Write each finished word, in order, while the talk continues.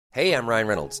Hey, I'm Ryan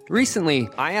Reynolds. Recently,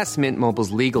 I asked Mint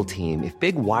Mobile's legal team if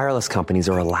big wireless companies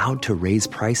are allowed to raise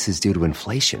prices due to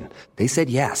inflation. They said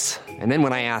yes. And then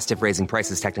when I asked if raising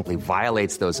prices technically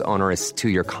violates those onerous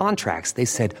two-year contracts, they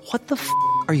said, "What the f***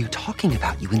 are you talking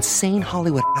about, you insane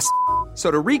Hollywood ass?" So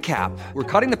to recap, we're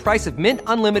cutting the price of Mint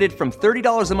Unlimited from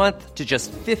 $30 a month to just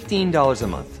 $15 a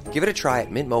month. Give it a try at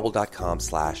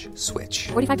mintmobile.com/switch.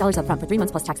 $45 up front for 3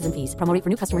 months plus taxes and fees. Promo rate for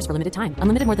new customers for limited time.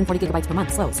 Unlimited more than 40 gigabytes per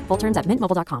month. Slows full terms at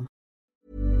mintmobile.com.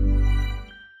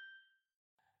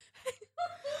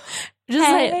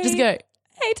 Just go.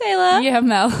 Hey, Taylor. Yeah,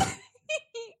 Mel.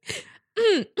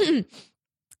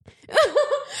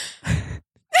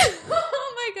 Oh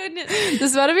my goodness. This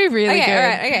is about to be really good. All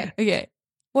right, Okay.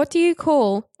 What do you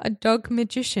call a dog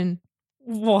magician?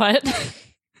 What?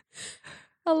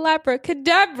 A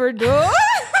labracadabrador.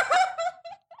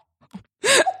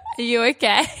 Are you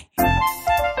okay?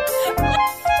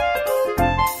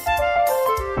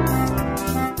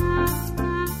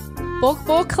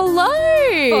 Bork,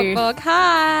 hello. Bork,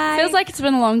 hi. Feels like it's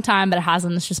been a long time, but it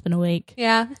hasn't. It's just been a week.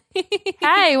 Yeah.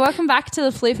 Hey, welcome back to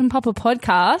the Flip and Papa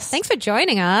podcast. Thanks for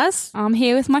joining us. I'm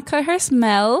here with my co-host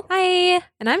Mel. Hi.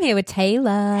 And I'm here with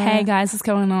Taylor. Hey guys, what's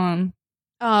going on?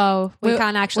 Oh, we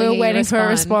can't actually We're hear you waiting for a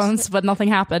respond. response, but nothing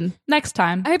happened. Next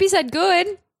time. I hope you said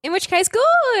good, in which case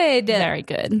good. Very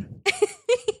good.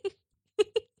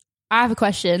 I have a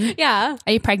question. Yeah.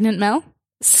 Are you pregnant, Mel?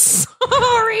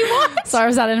 Sorry, what? Sorry,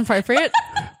 was that inappropriate?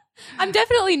 I'm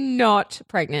definitely not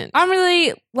pregnant. I'm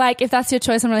really, if that's your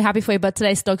choice, I'm really happy for you, but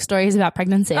today's dog story is about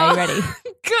pregnancy. Are you ready?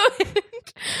 Good.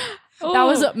 That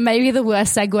was maybe the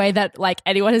worst segue that,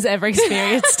 anyone has ever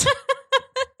experienced.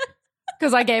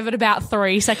 Because I gave it about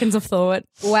 3 seconds of thought.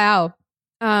 Wow.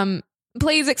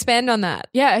 Please expand on that.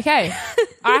 Yeah, okay.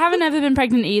 I haven't ever been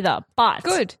pregnant either, but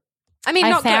Good. I mean,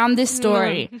 I not found this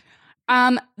story.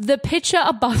 The picture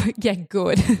above it, yeah,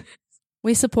 good.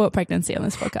 We support pregnancy on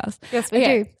this podcast. Yes, we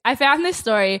do. I found this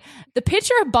story. The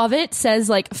picture above it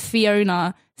says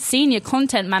Fiona, senior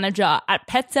content manager at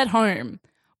Pets at Home,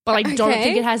 but I don't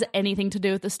think it has anything to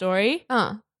do with the story.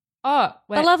 Oh,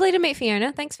 wait. but lovely to meet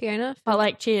Fiona. Thanks, Fiona.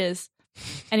 But cheers.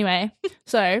 Anyway,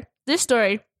 so this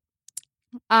story,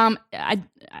 I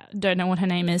don't know what her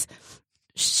name is.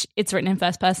 It's written in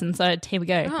first person, so here we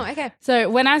go. Oh, okay.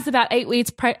 So when I was about 8 weeks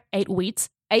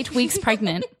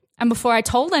pregnant, and before I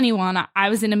told anyone, I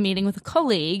was in a meeting with a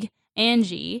colleague,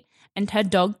 Angie, and her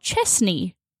dog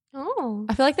Chesney. Oh.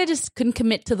 I feel like they just couldn't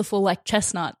commit to the full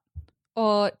chestnut.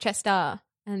 Or Chester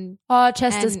and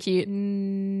Chester's cute.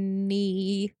 Nina.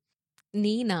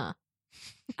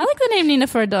 I like the name Nina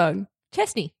for a dog.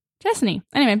 Chesney.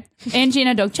 Anyway, Angie and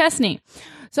her dog Chesney.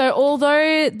 So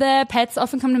although their pets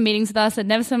often come to meetings with us, I'd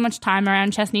never spent much time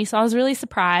around Chesney, so I was really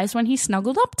surprised when he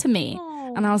snuggled up to me.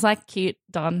 Aww. And I was like, cute,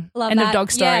 done. Love End that. of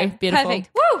dog story. Yeah, Beautiful. perfect.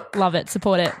 Woo! Love it.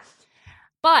 Support it.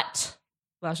 But,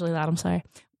 well, that was really loud, I'm sorry.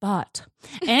 But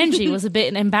Angie was a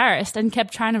bit embarrassed and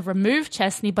kept trying to remove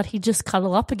Chesney, but he'd just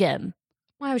cuddle up again.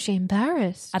 Why was she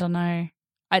embarrassed? I don't know.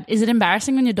 Is it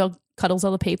embarrassing when your dog cuddles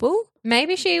other people?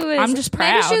 Maybe she was. I'm just proud.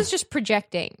 Maybe she was just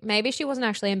projecting. Maybe she wasn't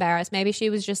actually embarrassed. Maybe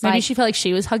she was just Maybe she felt like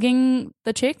she was hugging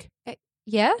the chick.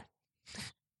 Yeah.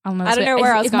 I don't know. I don't know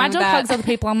where I was if going my with dog that. hugs other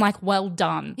people, I'm like, well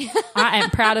done. I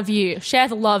am proud of you. Share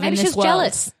the love Maybe in this she's world.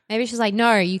 jealous. Maybe she's like,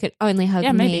 no, you could only hug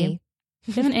Yeah, me. maybe.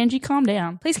 Devin, Angie, calm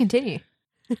down. Please continue.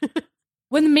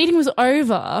 When the meeting was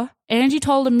over, Angie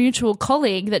told a mutual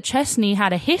colleague that Chesney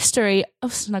had a history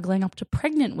of snuggling up to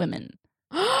pregnant women.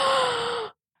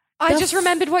 I just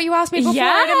remembered what you asked me before and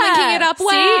I'm linking it up. See?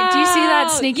 Wow. Do you see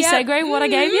that sneaky Yep. segue, what I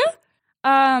gave you?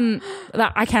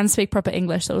 That I can speak proper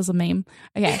English, so it was a meme.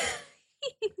 Okay.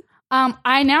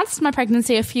 I announced my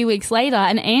pregnancy a few weeks later,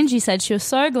 and Angie said she was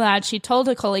so glad she told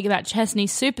her colleague about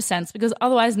Chesney's super sense because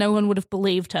otherwise no one would have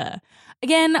believed her.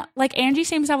 Again, Angie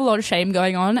seems to have a lot of shame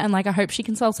going on, and I hope she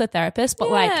consults her therapist. But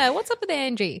what's up with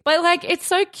Angie? But it's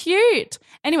so cute.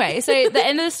 Anyway, so the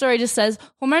end of the story just says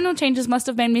hormonal changes must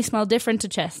have made me smell different to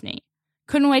Chesney.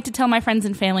 Couldn't wait to tell my friends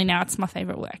and family. Now it's my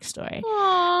favorite work story.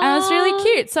 Aww. And it's really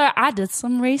cute. So I did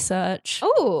some research.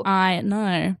 Oh. I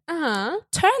know. Uh-huh.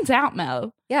 Turns out,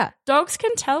 Mel, Yeah. dogs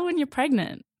can tell when you're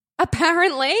pregnant.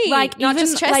 Apparently. not even,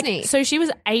 just Chesney. so she was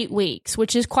 8 weeks,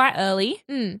 which is quite early.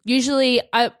 Usually,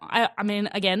 I mean,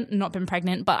 again, not been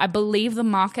pregnant, but I believe the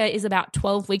marker is about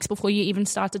 12 weeks before you even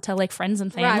start to tell friends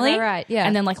and family. Right, yeah.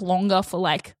 And then longer for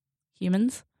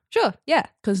humans. Sure, yeah.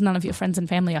 Because none of your friends and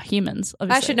family are humans,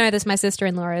 obviously. I should know this. My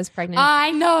sister-in-law is pregnant.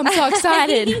 I know. I'm so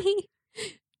excited.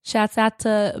 Shouts out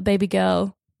to baby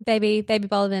girl. Baby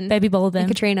Bolden. Baby Bolden. And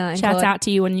Katrina. And Shouts Claude. out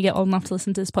to you when you get old enough to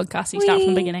listen to this podcast. You start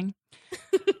from the beginning.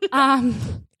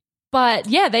 But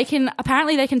yeah, they can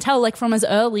tell from as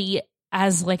early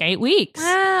as like 8 weeks.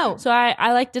 Wow. So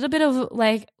I like did a bit of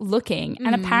like looking,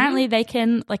 and apparently they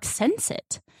can like sense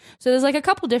it. So there's like a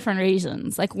couple different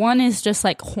reasons. Like one is just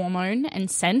like hormone and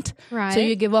scent. Right. So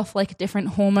you give off like different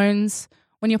hormones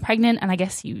when you're pregnant, and I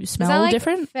guess you smell Is that like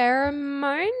different.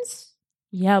 pheromones?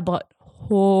 Yeah, but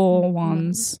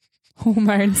hormones,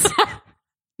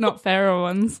 not feral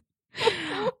ones.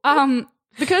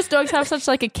 Because dogs have such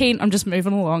like a keen. I'm just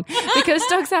moving along. Because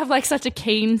dogs have like such a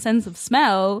keen sense of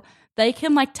smell, they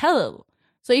can like tell.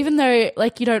 So even though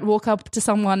like you don't walk up to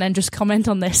someone and just comment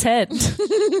on their scent,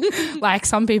 like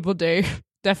some people do,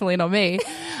 definitely not me.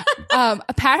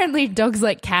 Apparently dogs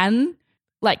like can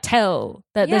like tell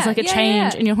that there's like a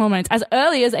change in your hormones as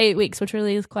early as 8 weeks, which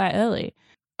really is quite early.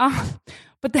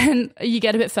 But then you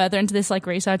get a bit further into this like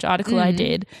research article I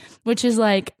did, which is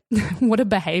like what are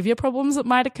behavior problems that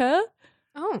might occur.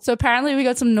 Oh. So apparently we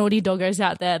got some naughty doggos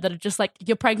out there that are just like,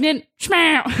 you're pregnant,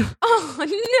 schmeow. Oh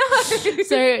no.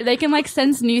 So they can like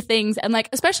sense new things, and like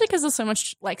especially because there's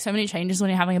so many changes when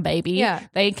you're having a baby. Yeah.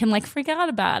 They can like freak out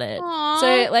about it. Aww.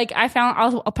 So like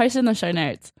I'll post it in the show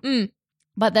notes.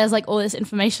 But there's like all this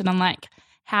information on like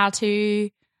how to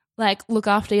like look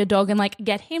after your dog and like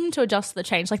get him to adjust to the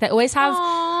change. Like they always have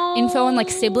info on like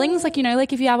siblings, like, you know,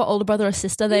 like if you have an older brother or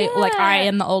sister, they like I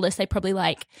am the oldest, they probably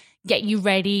like get you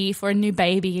ready for a new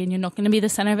baby and you're not going to be the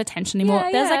center of attention anymore.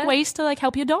 There's like ways to like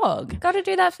help your dog. Got to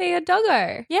do that for your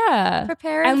doggo. Yeah.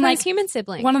 Prepare him for his human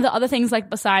sibling. One of the other things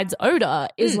like besides odor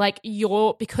is like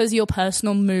because your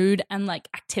personal mood and like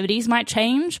activities might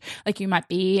change. Like you might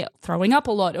be throwing up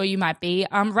a lot, or you might be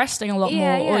resting a lot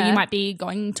more, or you might be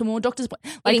going to more doctor's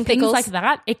appointments. Like Eating things pickles. like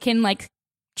that, it can like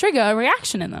trigger a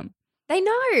reaction in them. They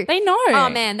know. They know. Oh,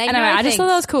 man, they anyway, know I just thought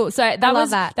that was cool. So that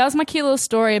was my cute little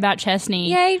story about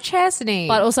Chesney. Yay, Chesney.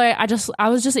 But also I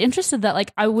was just interested that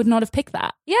like I would not have picked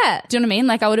that. Yeah. Do you know what I mean?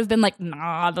 Like I would have been like,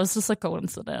 nah, that's just a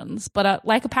coincidence. But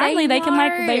like apparently they can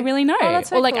like, they really know. Oh, that's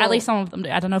so or like cool. at least some of them do.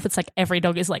 I don't know if it's like every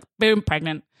dog is like, boom,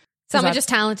 pregnant. Some are that- just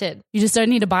talented. You just don't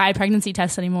need to buy a pregnancy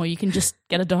test anymore. You can just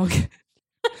get a dog.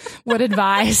 Would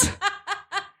advise.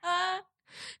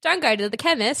 Don't go to the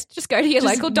chemist. Just go to your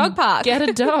local dog park. Get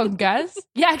a dog, guys.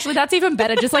 Yeah, actually that's even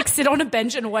better. Just like sit on a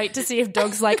bench and wait to see if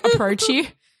dogs like approach you.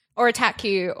 Or attack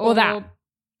you. Or that.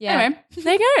 Yeah. Anyway,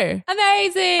 there you go.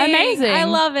 Amazing. I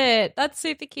love it. That's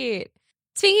super cute.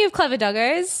 Speaking of clever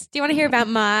doggos, do you want to hear about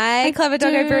my clever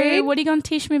doggo breed? What are you going to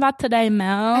teach me about today,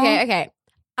 Mel? Okay.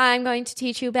 I'm going to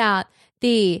teach you about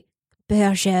the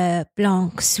Berger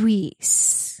Blanc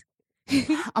Suisse.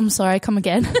 I'm sorry, come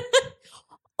again.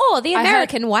 Or the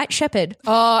American White Shepherd.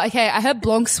 Oh, okay. I heard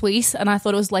Blanc Suisse and I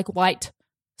thought it was like white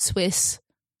Swiss.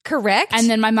 Correct. And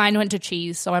then my mind went to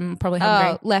cheese, so I'm probably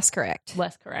hungry. Less correct.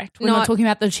 Less correct. We're not talking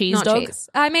about the cheese Not dog. cheese.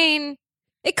 I mean,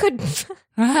 it could.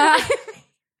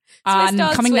 Coming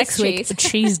dog, next Swiss week, cheese. the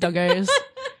cheese doggos.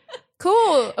 Cool.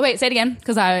 Oh, wait, say it again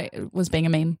because I was being a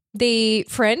meme. The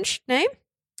French name?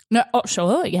 No, oh,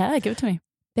 sure. Yeah, give it to me.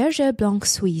 Berger Blanc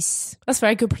Suisse. That's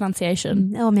very good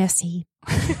pronunciation. Oh, merci.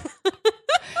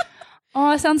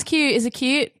 Oh, it sounds cute. Is it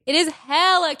cute? It is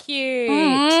hella cute.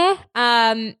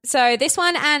 Aww. So this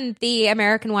one and the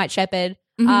American White Shepherd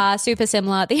are super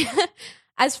similar.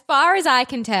 As far as I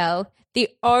can tell, the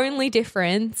only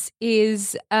difference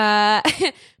is the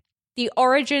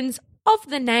origins of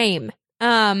the name.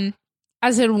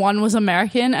 As in one was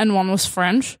American and one was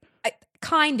French?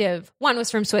 Kind of. One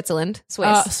was from Switzerland.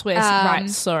 Swiss. Right.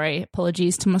 Sorry.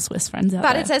 Apologies to my Swiss friends out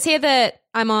But there. it says here that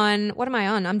I'm on. What am I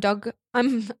on? I'm dog.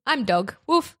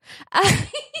 Woof.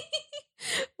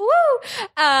 Woo.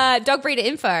 Dog breeder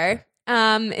info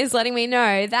is letting me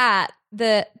know that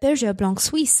the Berger Blanc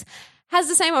Suisse has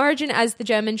the same origin as the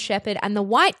German Shepherd and the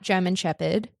White German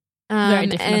Shepherd. Very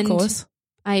different, and of course.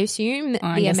 I assume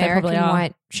I the guess they probably American are.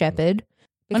 White Shepherd.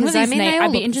 When were Because these they named? all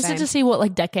I'd be look the interested same. to see what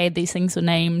like decade these things were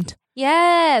named.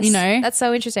 Yes. You know? That's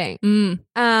so interesting.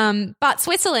 But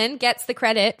Switzerland gets the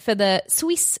credit for the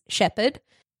Swiss Shepherd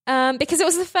because it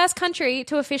was the first country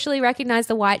to officially recognize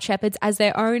the white shepherds as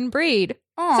their own breed.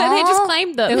 So they just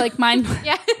claimed them. They're like mine.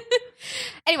 Yeah.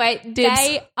 Anyway, Dibs.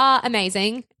 they are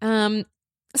amazing. So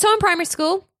in primary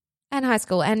school and high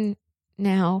school, and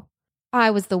now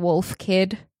I was the wolf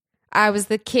kid. I was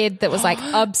the kid that was like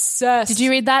obsessed. Did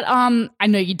you read that? I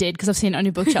know you did because I've seen it on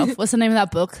your bookshelf. What's the name of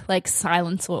that book? Like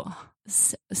Silence or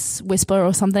Whisper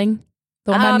or something?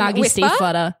 The one by Maggie Whisper?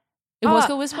 Stiefvater. It was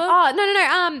called Whisper? Oh,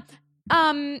 no.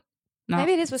 No,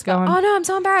 Maybe it is it's Whisper. gone. Oh no, I'm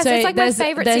so embarrassed. It's like my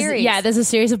favorite series. Yeah, there's a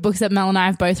series of books that Mel and I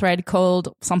have both read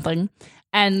called something,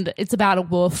 and it's about a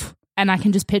wolf, and I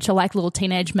can just picture like little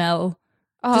teenage Mel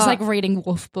just like reading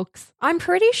wolf books. I'm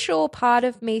pretty sure part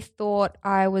of me thought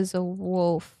I was a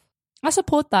wolf. I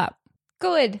support that.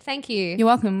 Good. Thank you. You're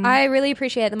welcome. I really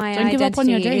appreciate that my Don't give up on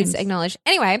your identity is dreams. acknowledged.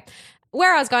 Anyway,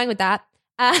 where I was going with that,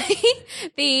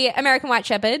 the American White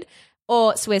Shepherd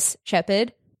or Swiss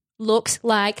Shepherd looks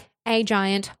like a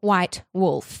giant white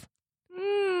wolf.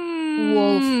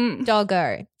 Wolf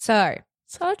doggo. So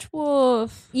Such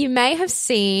wolf. you may have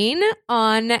seen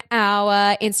on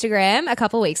our Instagram a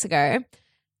couple of weeks ago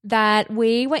that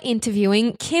we were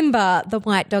interviewing Kimber, the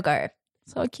white doggo,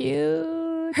 So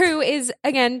cute. who is,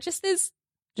 again, just this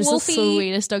Just wolfy, the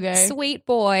sweetest doggo. sweet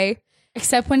boy.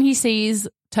 Except when he sees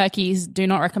turkeys, do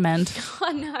not recommend.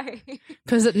 Oh, no.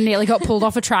 Because it nearly got pulled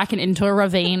off a track and into a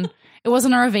ravine. It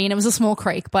wasn't a ravine, it was a small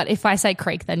creek. But if I say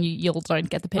creek, then you don't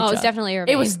get the picture. Oh, it was definitely a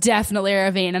ravine. It was definitely a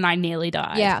ravine and I nearly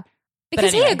died. Yeah.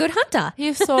 Because he's anyway. a good hunter. He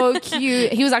was so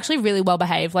cute. He was actually really well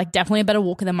behaved. Like definitely a better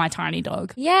walker than my tiny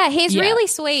dog. Yeah, he's Yeah. really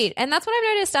sweet. And that's what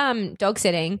I've noticed dog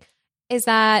sitting is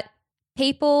that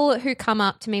people who come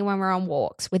up to me when we're on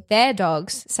walks with their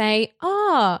dogs say,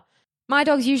 oh, my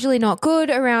dog's usually not good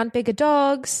around bigger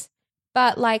dogs,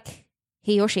 but like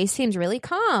he or she seems really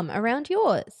calm around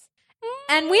yours.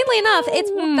 And weirdly enough,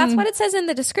 that's what it says in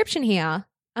the description here.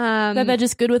 That they're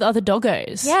just good with other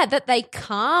doggos. Yeah, that they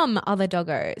calm other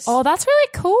doggos. Oh, that's really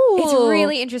cool. It's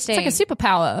really interesting. It's like a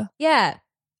superpower. Yeah.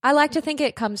 I like to think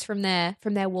it comes from their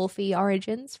wolfy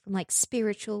origins, from like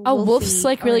spiritual. Are wolfy wolves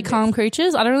like really origins. calm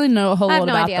creatures? I don't really know a whole I have lot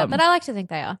no about idea, them. but I like to think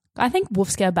they are. I think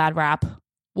wolves get a bad rap.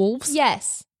 Wolves?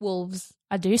 Yes, wolves.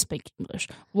 I do speak English.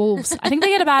 Wolves. I think they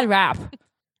get a bad rap.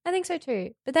 I think so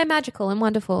too. But they're magical and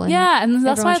wonderful. And Yeah, and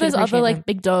that's everyone why should those other appreciate like them.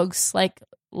 big dogs, like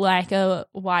a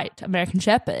white American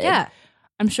Shepherd. Yeah,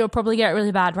 I'm sure probably get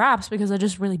really bad raps because they're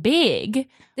just really big,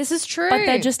 this is true. but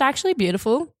they're just actually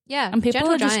beautiful, yeah, and people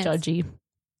gentle are just giants. judgy.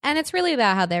 And it's really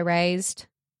about how they're raised.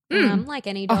 Like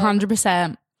any dog.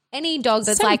 100%. Any dog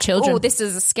that's Same with like, children. oh, this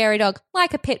is a scary dog,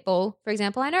 like a pit bull, for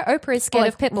example. I know Oprah is scared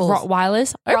Like of pit bulls.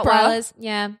 Rottweilers. Oprah. Rottweilers.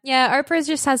 Yeah. Oprah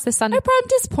just has this Oprah, I'm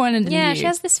disappointed in Yeah, you. she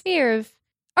has this fear of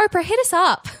Oprah. Hit us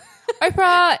up.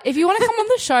 Oprah, if you want to come on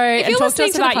the show and you're talk to us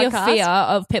listening to the about your podcast- fear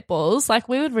of pit bulls, like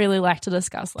we would really like to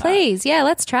discuss that. Please, yeah,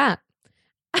 let's chat.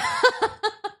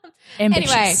 Anyway,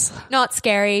 Ambitious. not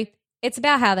scary. It's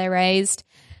about how they're raised.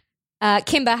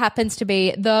 Kimber happens to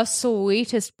be the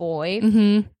sweetest boy.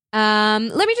 Mm-hmm.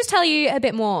 Let me just tell you a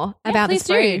bit more about this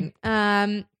please do.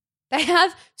 breed. They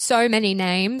have so many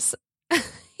names.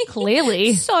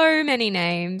 Clearly. So many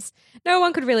names. No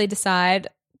one could really decide.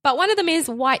 But one of them is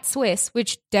White Swiss,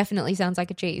 which definitely sounds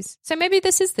like a cheese. So maybe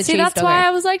this is the See, cheese that's doggo. why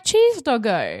I was like, cheese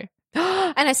doggo.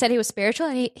 And I said he was spiritual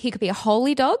and he could be a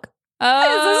holy dog.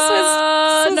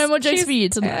 No more jokes for you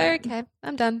tonight. Okay,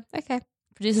 I'm done. Okay.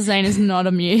 Producer Zane is not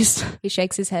amused. He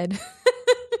shakes his head.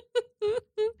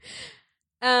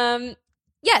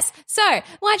 Yes. So,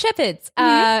 white shepherds.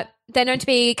 They're known to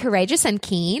be courageous and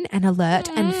keen and alert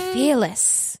and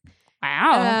fearless.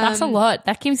 Wow, that's a lot.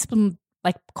 That keeps them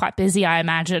like quite busy, I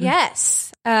imagine.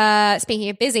 Yes. Speaking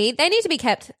of busy, they need to be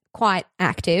kept quite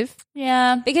active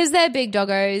Yeah. because they're big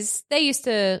doggos. They're used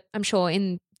to, I'm sure,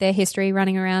 in their history,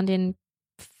 running around in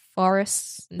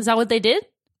forests. Is that what they did?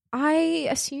 I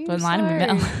assume Don't lie to me,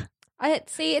 Mel. I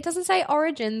see. It doesn't say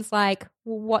origins, like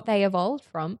what they evolved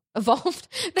from. Evolved.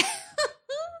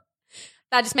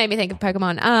 That just made me think of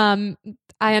Pokemon.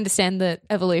 I understand that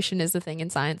evolution is the thing in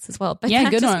science as well, but Yeah, that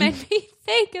good just one. made me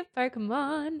think of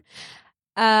Pokemon.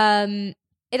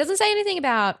 It doesn't say anything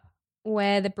about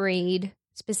where the breed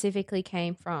specifically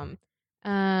came from.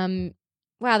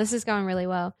 Wow, this is going really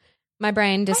well. My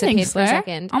brain disappeared for a so.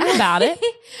 second. I'm about it.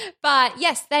 But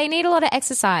yes, they need a lot of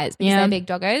exercise because Yeah. they're big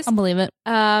doggos. I believe it.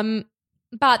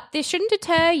 But this shouldn't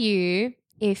deter you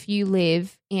if you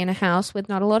live in a house with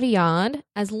not a lot of yard,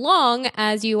 as long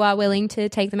as you are willing to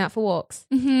take them out for walks.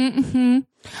 I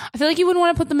feel like you wouldn't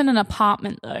want to put them in an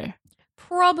apartment though,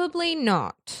 Probably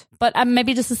not. but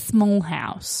maybe just a small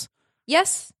house.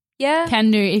 Yes. Yeah. Can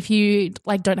do if you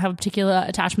like don't have a particular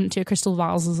attachment to your crystal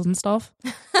vases and stuff.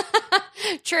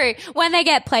 True. When they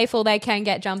get playful, they can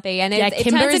get jumpy, and it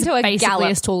Kimber turns is into a basically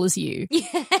gallop. as tall as you. Yeah.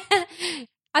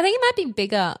 I think it might be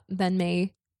bigger than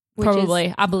me. which Probably,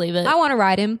 is- I believe it. I want to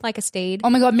ride him like a steed. Oh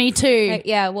my god, me too.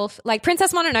 Yeah, wolf, like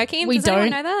Princess Mononoke. we Does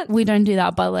anyone don't know that? We don't do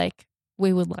that, but like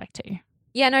we would like to.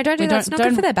 Yeah, no, don't do We that. It's don't- not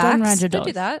good for their backs. don't ride your Don't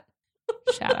do dogs.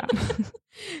 that. Shout out.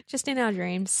 Just in our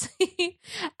dreams.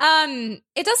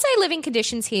 It does say living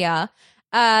conditions here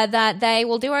that they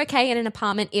will do okay in an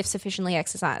apartment if sufficiently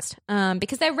exercised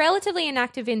because they're relatively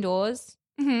inactive indoors.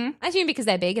 I assume because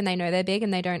they're big and they know they're big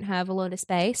and they don't have a lot of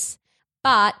space,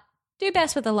 but do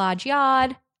best with a large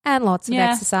yard and lots of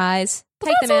Yeah. exercise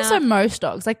take That's them also out. most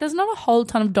dogs. Like, there's not a whole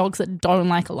ton of dogs that don't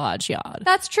like a large yard.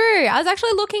 That's true. I was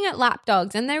actually looking at lap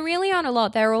dogs, and there really aren't a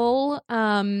lot. They're all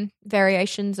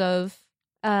variations of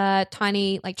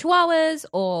tiny, like Chihuahuas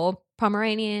or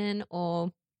Pomeranian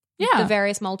or the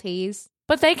various Maltese.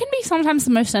 But they can be sometimes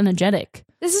the most energetic.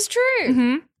 This is true.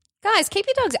 Mm-hmm. Guys, keep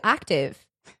your dogs active.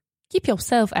 Keep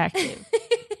yourself active.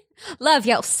 Love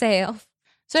yourself.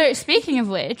 So, speaking of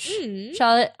which,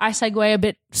 Charlotte, I segue a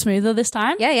bit smoother this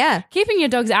time. Yeah. Keeping your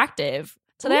dogs active.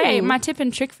 Today, Ooh. my tip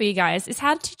and trick for you guys is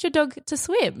how to teach your dog to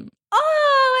swim.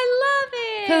 Oh, I love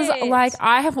it. Because, like,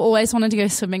 I have always wanted to go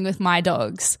swimming with my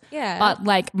dogs. Yeah. But,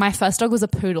 like, my first dog was a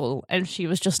poodle and she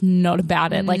was just not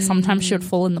about it. Like, sometimes she would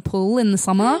fall in the pool in the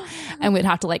summer and we'd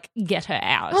have to, like, get her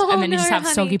out. Oh, and then you no, just have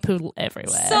honey. soggy poodle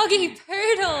everywhere. Soggy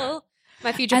Poodle.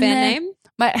 My future And band then- name.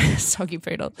 My soggy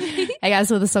poodle. Hey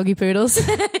guys, we're the soggy poodles.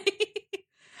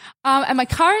 And my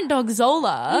current dog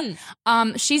Zola,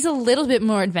 she's a little bit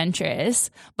more adventurous,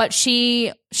 but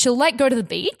she'll like go to the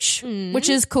beach, which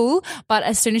is cool. But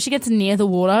as soon as she gets near the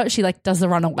water, she like does the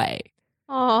run away.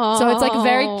 Oh. So it's like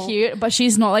very cute, but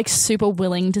she's not like super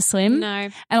willing to swim. No.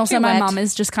 And also Too my wet. mum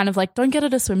is just kind of like, don't get her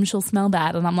to swim, she'll smell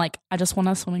bad. And I'm like, I just want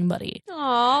a swimming buddy.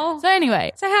 Oh. So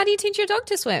anyway, So how do you teach your dog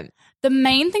to swim? the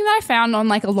main thing that I found on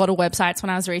like a lot of websites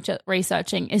when I was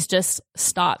researching is just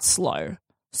start slow.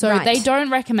 So Right. they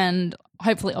don't recommend,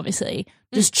 hopefully, obviously,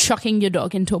 just chucking your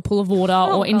dog into a pool of water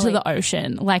or into the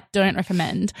ocean. Like, don't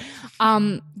recommend.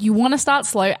 You want to start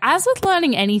slow, as with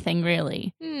learning anything,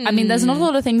 really. I mean, there's not a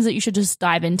lot of things that you should just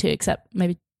dive into, except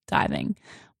maybe diving.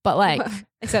 But like,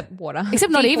 Except water.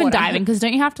 except not Deep even water. diving, because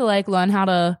don't you have to like learn how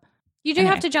to You do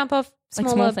Anyway. have to jump off like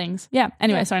smaller small things. Yeah.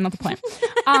 Anyway, sorry, not the point.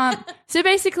 So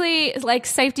basically, like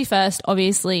safety first,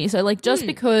 obviously. So like just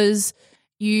because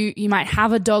you might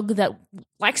have a dog that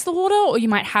likes the water, or you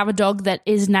might have a dog that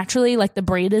is naturally like the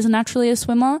breed is naturally a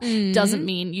swimmer, doesn't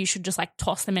mean you should just like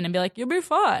toss them in and be like, you'll be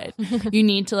fine. You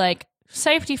need to like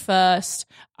safety first,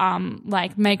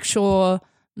 like make sure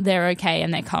they're okay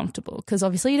and they're comfortable, because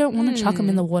obviously you don't want to chuck them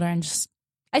in the water and just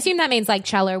I assume that means like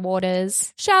shallow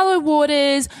waters. shallow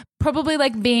waters, probably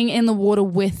like being in the water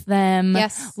with them.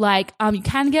 Yes. Like you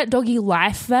can get doggy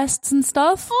life vests and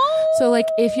stuff. So like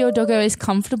if your doggo is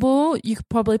comfortable, you could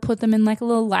probably put them in like a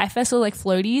little life vest or like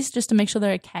floaties just to make sure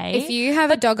they're okay. If you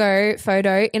have a doggo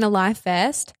photo in a life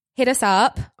vest, hit us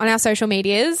up on our social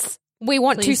medias. We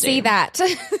want to Please see do. that.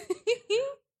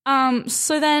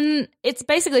 So then it's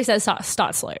basically says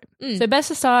start slow. So best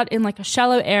to start in like a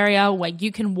shallow area where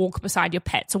you can walk beside your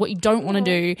pet. So what you don't want to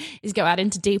do is go out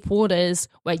into deep waters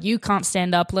where you can't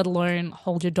stand up, let alone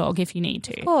hold your dog if you need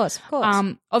to. Of course.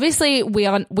 Obviously we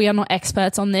are not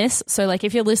experts on this. So like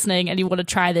if you're listening and you want to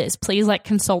try this, please like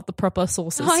consult the proper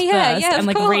sources Oh, yeah, first yeah, and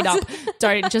of like read course. up.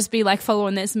 Don't just be like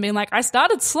following this and being like, I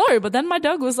started slow, but then my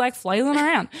dog was like flailing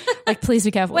around. Like please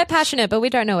be careful. We're passionate, but we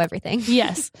don't know everything.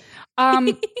 Yes.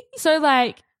 So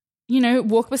like, you know,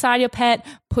 walk beside your pet,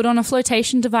 put on a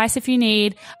flotation device if you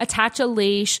need, attach a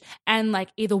leash, and like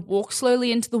either walk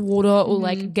slowly into the water or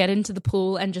like get into the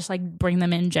pool and just like bring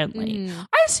them in gently.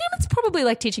 I assume it's probably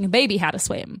like teaching a baby how to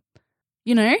swim.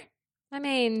 You know? I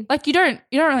mean, Like you don't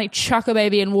like chuck a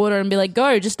baby in water and be like,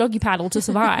 go, just doggy paddle to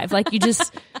survive. Like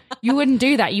you wouldn't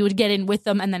do that. You would get in with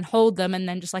them and then hold them and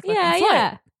then just like let them float.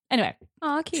 yeah. Anyway,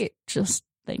 Oh, cute. just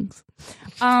things.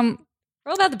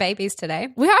 We're all about the babies today.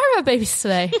 We are about babies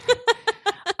today.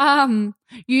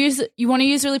 You want to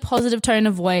use really positive tone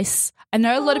of voice. I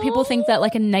know a lot of people think that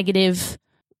like a negative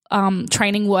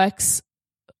training works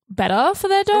better for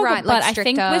their dog, Right, but like I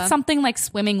think stricter. with something like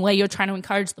swimming where you're trying to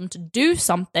encourage them to do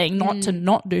something, not to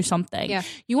not do something, Yeah.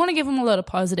 you want to give them a lot of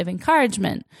positive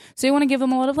encouragement. So you want to give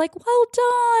them a lot of like, well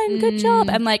done, good job.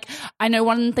 And like, I know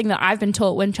one thing that I've been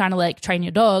taught when trying to like train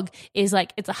your dog is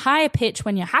like, it's a higher pitch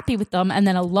when you're happy with them and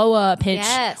then a lower pitch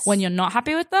Yes. when you're not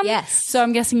happy with them. Yes. So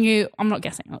I'm not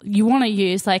guessing, you want to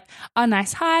use like a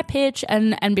nice high pitch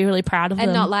and be really proud of And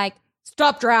them. not like,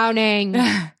 stop drowning.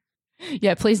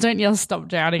 Yeah, please don't yell stop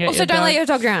drowning at Also, your don't dog. let your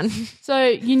dog drown. So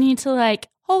you need to like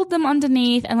hold them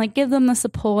underneath and like give them the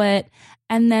support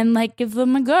and then like give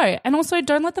them a go. And also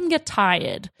don't let them get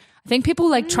tired. I think people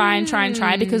like try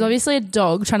because obviously a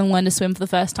dog trying to learn to swim for the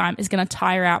first time is going to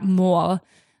tire out more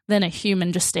than a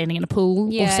human just standing in a pool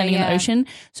or Yeah, standing in the yeah. ocean.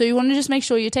 So you want to just make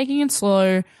sure you're taking it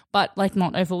slow but like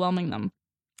not overwhelming them.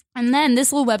 And then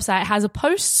this little website has a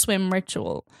post-swim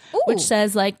ritual, which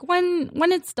says like when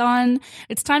it's done,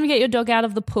 it's time to get your dog out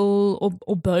of the pool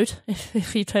or boat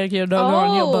if you take your dog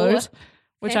on your boat,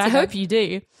 which I Fancy hope dog. you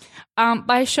do,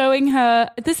 by showing her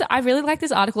this. I really like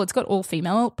this article. It's got all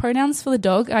female pronouns for the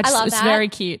dog. love It's that. very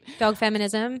cute. Dog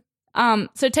feminism.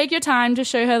 So take your time to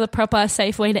show her the proper,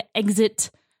 safe way to exit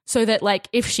so that like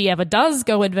if she ever does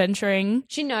go adventuring,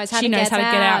 She knows how she to knows get how to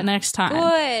get out. out next time.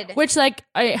 Good. Which like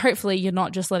hopefully you're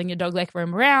not just letting your dog like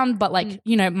roam around, but like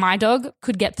you know my dog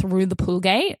could get through the pool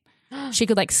gate. She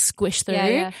could like squish through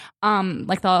Yeah.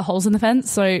 like the holes in the fence.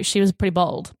 So she was pretty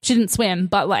bold. She didn't swim,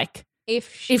 but like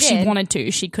If she did. wanted to,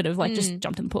 she could have like just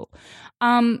jumped in the pool.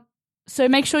 So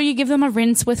make sure you give them a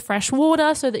rinse with fresh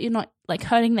water so that you're not like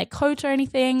hurting their coat or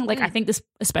anything. Like I think this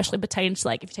especially pertains to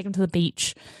like if you take them to the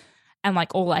beach and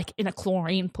like or like in a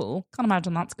chlorine pool. Can't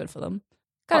imagine that's good for them.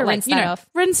 Gotta But, like, rinse you that know, off.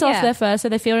 Rinse off Yeah. their fur so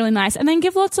they feel really nice. And then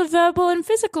give lots of verbal and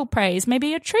physical praise,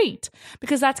 maybe a treat,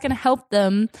 because that's going to help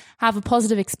them have a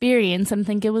positive experience and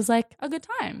think it was like a good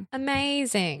time.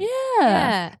 Amazing.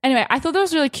 Yeah. Anyway, I thought that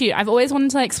was really cute. I've always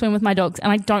wanted to like swim with my dogs,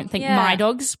 and I don't think Yeah. my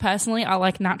dogs personally are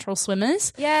like natural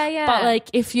swimmers. Yeah. But like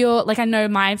if you're like I know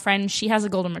my friend, she has a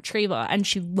golden retriever and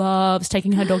she loves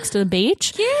taking her dogs to the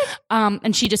beach.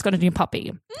 And she just got a new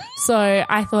puppy. So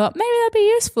I thought maybe that'd be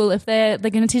useful if they're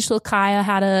going to teach little Kaya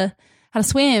how to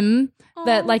swim.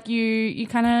 That like you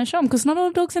kind of show them, because not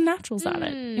all dogs are naturals at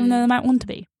it, even though they might want to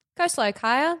be. Go slow,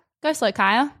 Kaya. Go slow,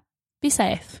 Kaya. Be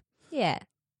safe. Yeah.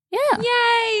 Yeah.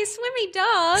 Yay, swimmy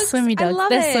dogs. Swimmy dogs. I love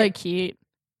They're it. so cute.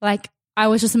 Like I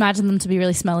always just imagine them to be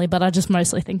really smelly, but I just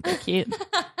mostly think they're cute.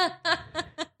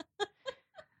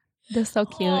 They're so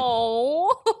cute.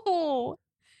 Oh.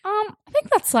 I think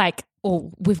that's like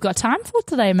all we've got time for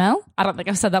today, Mel. I don't think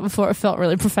I've said that before. It felt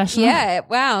really professional. Yeah,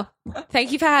 wow.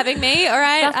 Thank you for having me. All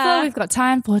right. That's all we've got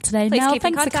time for today, please Mel. keep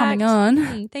in Thanks for contact. coming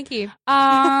on. Thank you.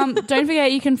 Don't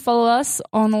forget you can follow us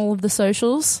on all of the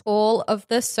socials. All of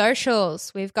the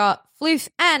socials. We've got Floof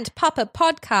and Papa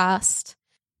Podcast,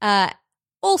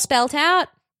 all spelt out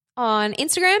on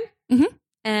Instagram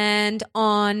and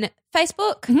on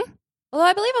Facebook. Although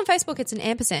I believe on Facebook it's an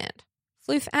ampersand.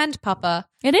 Floof and Papa.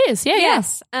 It is, yeah.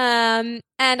 Yes. And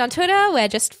on Twitter, we're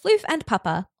just Floof and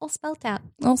Papa, all spelt out.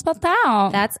 All spelled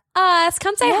out. That's us.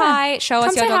 Come say hi. Show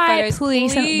us Come your say dog hi, photos.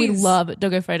 please. We love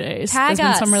doggo photos. Tag There's been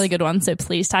us. some really good ones, so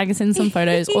please tag us in some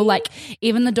photos. Or like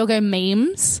even the doggo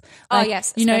memes. Oh, Like,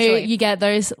 yes, you know, especially. you get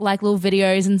those like little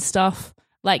videos and stuff.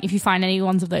 Like if you find any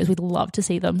ones of those, we'd love to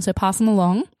see them. So pass them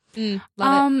along.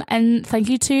 Love it. And thank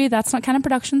you to That's Not Canon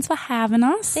Productions for having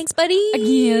us. Thanks, buddy.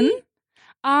 Again.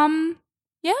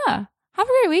 Yeah. Have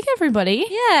a great week, everybody.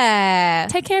 Yeah.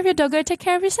 Take care of your doggo. Take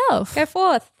care of yourself. Go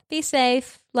forth. Be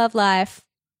safe. Love life.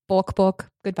 Bork, bork.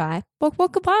 Goodbye. Walk,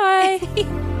 walk, goodbye.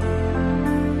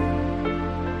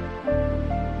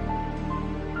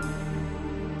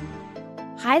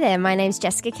 Hi there, my name's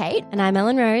Jessica Kate, And I'm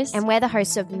Ellen Rose. and we're the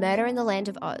hosts of Murder in the Land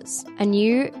of Oz. a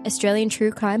new Australian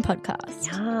true crime podcast.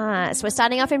 Yes, we're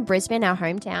starting off in Brisbane, our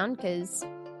hometown, because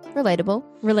relatable.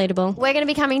 Relatable. We're going to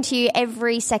be coming to you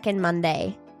every second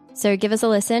Monday. So give us a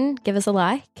listen, give us a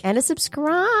like. And a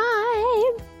subscribe.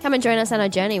 Come and join us on our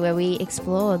journey where we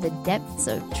explore the depths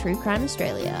of True Crime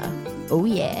Australia. Oh,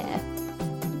 yeah.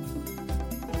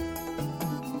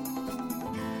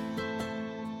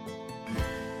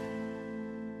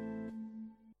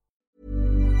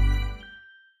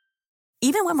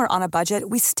 Even when we're on a budget,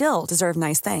 we still deserve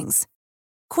nice things.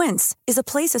 Quince is a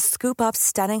place to scoop up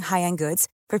stunning high-end goods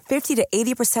for 50 to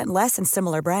 80% less than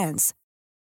similar brands.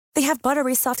 They have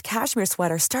buttery soft cashmere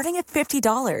sweaters starting at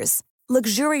 $50,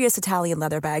 luxurious Italian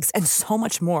leather bags, and so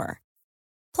much more.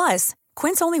 Plus,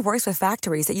 Quince only works with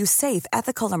factories that use safe,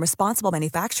 ethical, and responsible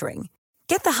manufacturing.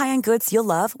 Get the high-end goods you'll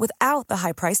love without the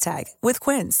high price tag with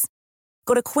Quince.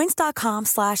 Go to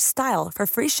quince.com/style for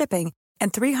free shipping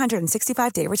and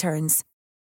 365-day returns.